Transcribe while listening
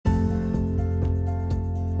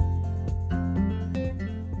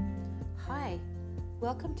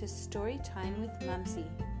Welcome to Story Time with Mumsy.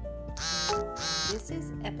 This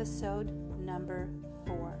is episode number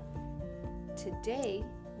 4. Today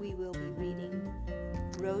we will be reading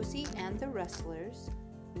Rosie and the Rustlers,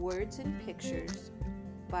 Words and Pictures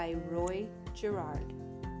by Roy Gerard.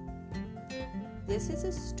 This is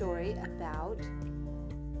a story about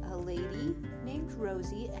a lady named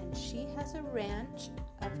Rosie, and she has a ranch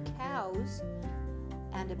of cows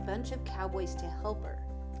and a bunch of cowboys to help her.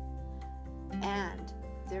 And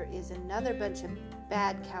there is another bunch of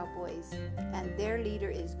bad cowboys, and their leader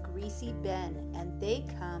is Greasy Ben, and they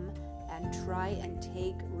come and try and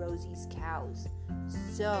take Rosie's cows.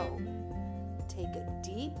 So, take a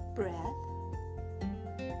deep breath,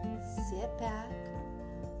 sit back,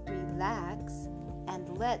 relax,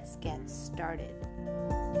 and let's get started.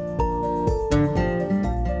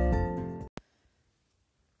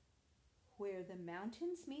 Where the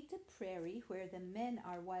mountains meet the prairie, where the men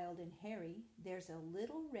are wild and hairy, there's a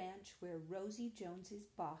little ranch where Rosie Jones is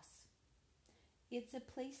boss. It's a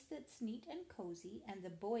place that's neat and cozy, and the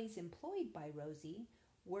boys employed by Rosie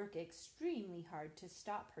work extremely hard to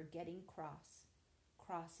stop her getting cross.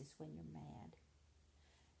 Cross is when you're mad.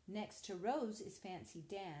 Next to Rose is Fancy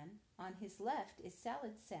Dan. On his left is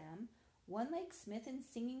Salad Sam, One-Leg Smith, and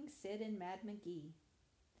Singing Sid and Mad McGee.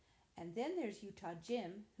 And then there's Utah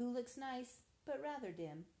Jim, who looks nice, but rather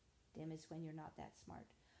dim. Dim is when you're not that smart.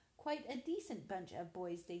 Quite a decent bunch of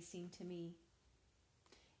boys they seem to me.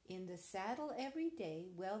 In the saddle every day,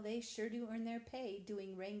 well, they sure do earn their pay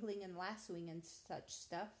doing wrangling and lassoing and such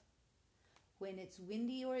stuff. When it's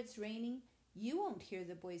windy or it's raining, you won't hear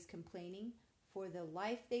the boys complaining, for the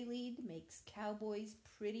life they lead makes cowboys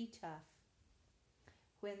pretty tough.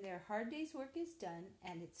 When their hard day's work is done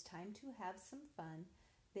and it's time to have some fun,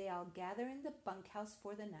 they all gather in the bunkhouse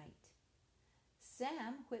for the night.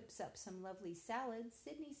 Sam whips up some lovely salads,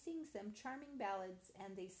 Sydney sings them charming ballads,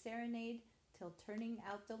 and they serenade till turning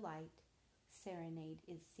out the light. Serenade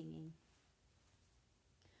is singing.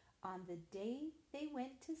 On the day they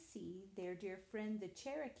went to see their dear friend the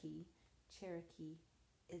Cherokee, Cherokee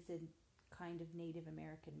is a kind of Native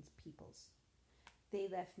American peoples, they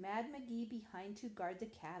left Mad McGee behind to guard the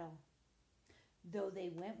cattle. Though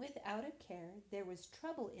they went without a care, there was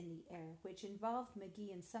trouble in the air, which involved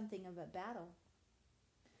McGee in something of a battle.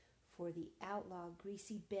 For the outlaw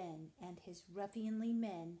Greasy Ben and his ruffianly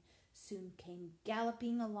men soon came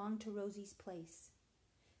galloping along to Rosie's place.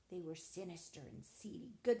 They were sinister and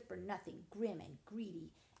seedy, good for nothing, grim and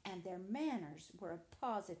greedy, and their manners were a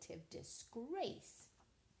positive disgrace.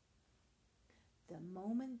 The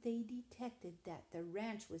moment they detected that the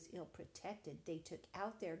ranch was ill protected, they took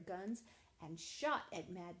out their guns and shot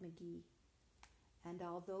at Mad McGee. And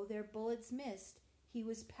although their bullets missed, he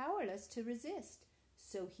was powerless to resist,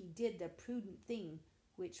 so he did the prudent thing,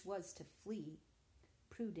 which was to flee.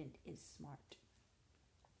 Prudent is smart.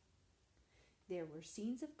 There were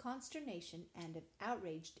scenes of consternation and of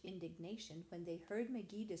outraged indignation when they heard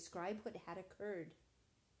McGee describe what had occurred.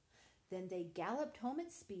 Then they galloped home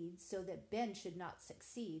at speed so that Ben should not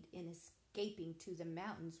succeed in escaping to the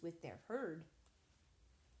mountains with their herd.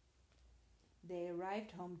 They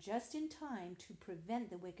arrived home just in time to prevent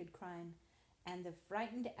the wicked crime, and the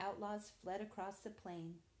frightened outlaws fled across the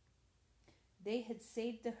plain. They had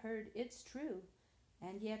saved the herd, it's true,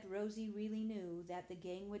 and yet Rosie really knew that the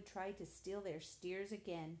gang would try to steal their steers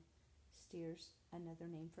again. Steers, another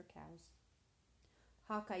name for cows.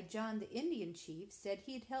 Hawkeye John, the Indian chief, said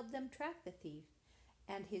he'd help them track the thief,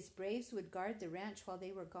 and his braves would guard the ranch while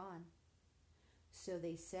they were gone. So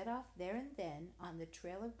they set off there and then on the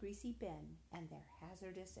trail of Greasy Ben, and their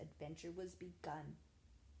hazardous adventure was begun.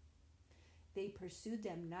 They pursued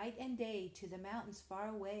them night and day to the mountains far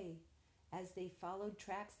away, as they followed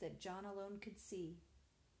tracks that John alone could see,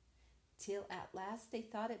 till at last they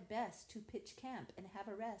thought it best to pitch camp and have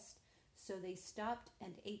a rest, so they stopped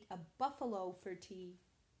and ate a buffalo for tea.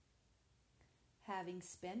 Having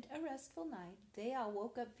spent a restful night, they all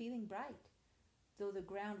woke up feeling bright, though the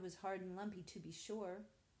ground was hard and lumpy to be sure.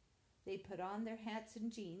 They put on their hats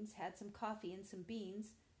and jeans, had some coffee and some beans,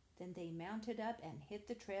 then they mounted up and hit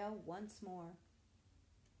the trail once more.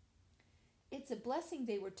 It's a blessing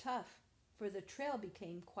they were tough, for the trail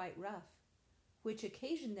became quite rough, which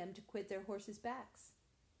occasioned them to quit their horses' backs.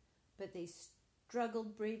 But they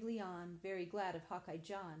struggled bravely on, very glad of Hawkeye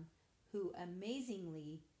John, who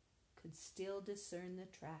amazingly could still discern the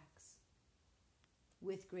tracks.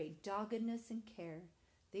 With great doggedness and care,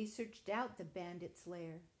 they searched out the bandits'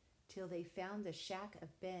 lair, till they found the shack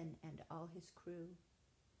of Ben and all his crew.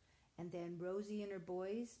 And then Rosie and her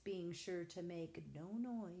boys, being sure to make no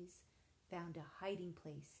noise, found a hiding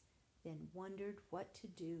place, then wondered what to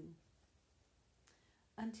do.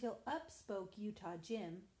 until up spoke Utah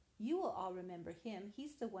Jim. You will all remember him.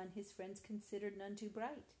 He's the one his friends considered none too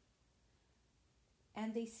bright.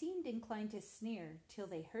 And they seemed inclined to sneer till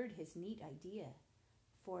they heard his neat idea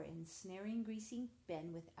for ensnaring Greasy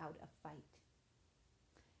Ben without a fight.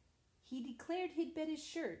 He declared he'd bet his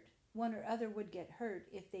shirt one or other would get hurt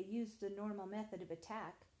if they used the normal method of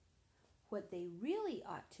attack. What they really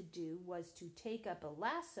ought to do was to take up a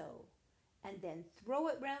lasso and then throw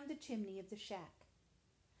it round the chimney of the shack.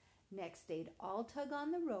 Next, they'd all tug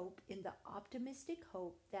on the rope in the optimistic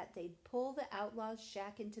hope that they'd pull the outlaw's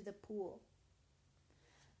shack into the pool.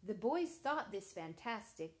 The boys thought this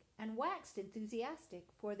fantastic and waxed enthusiastic,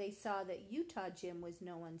 for they saw that Utah Jim was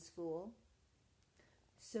no one's fool.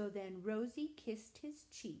 So then Rosie kissed his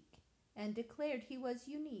cheek and declared he was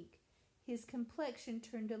unique. His complexion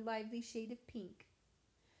turned a lively shade of pink.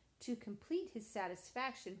 To complete his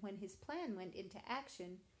satisfaction, when his plan went into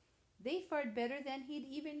action, they fared better than he'd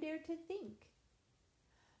even dared to think.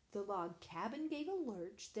 The log cabin gave a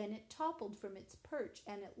lurch, then it toppled from its perch,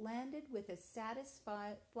 and it landed with a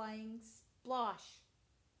satisfying splosh.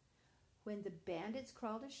 When the bandits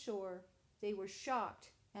crawled ashore, they were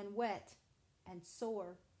shocked and wet and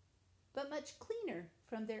sore, but much cleaner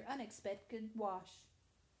from their unexpected wash.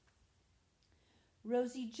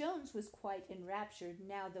 Rosie Jones was quite enraptured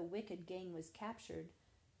now the wicked gang was captured,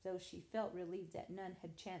 though she felt relieved that none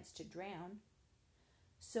had chanced to drown.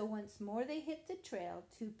 So once more they hit the trail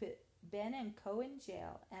to put Ben and Co. in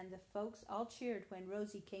jail, and the folks all cheered when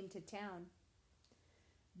Rosie came to town.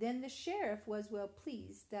 Then the sheriff was well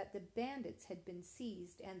pleased that the bandits had been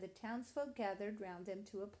seized, and the townsfolk gathered round them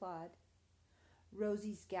to applaud.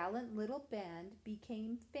 Rosie's gallant little band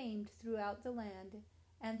became famed throughout the land,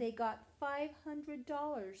 and they got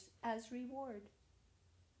 $500 as reward.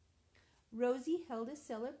 Rosie held a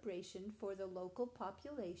celebration for the local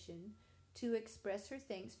population to express her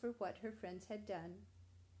thanks for what her friends had done.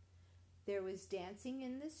 There was dancing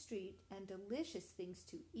in the street and delicious things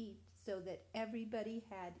to eat, so that everybody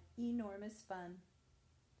had enormous fun.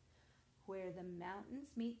 Where the mountains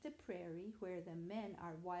meet the prairie, where the men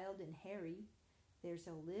are wild and hairy, there's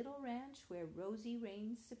a little ranch where Rosie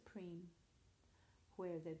reigns supreme.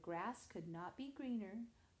 Where the grass could not be greener,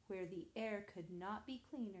 where the air could not be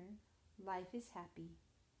cleaner, life is happy,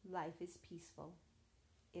 life is peaceful.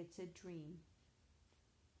 It's a dream.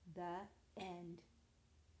 The end.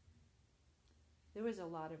 There was a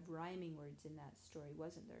lot of rhyming words in that story,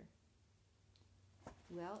 wasn't there?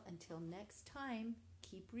 Well, until next time,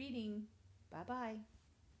 keep reading. Bye-bye.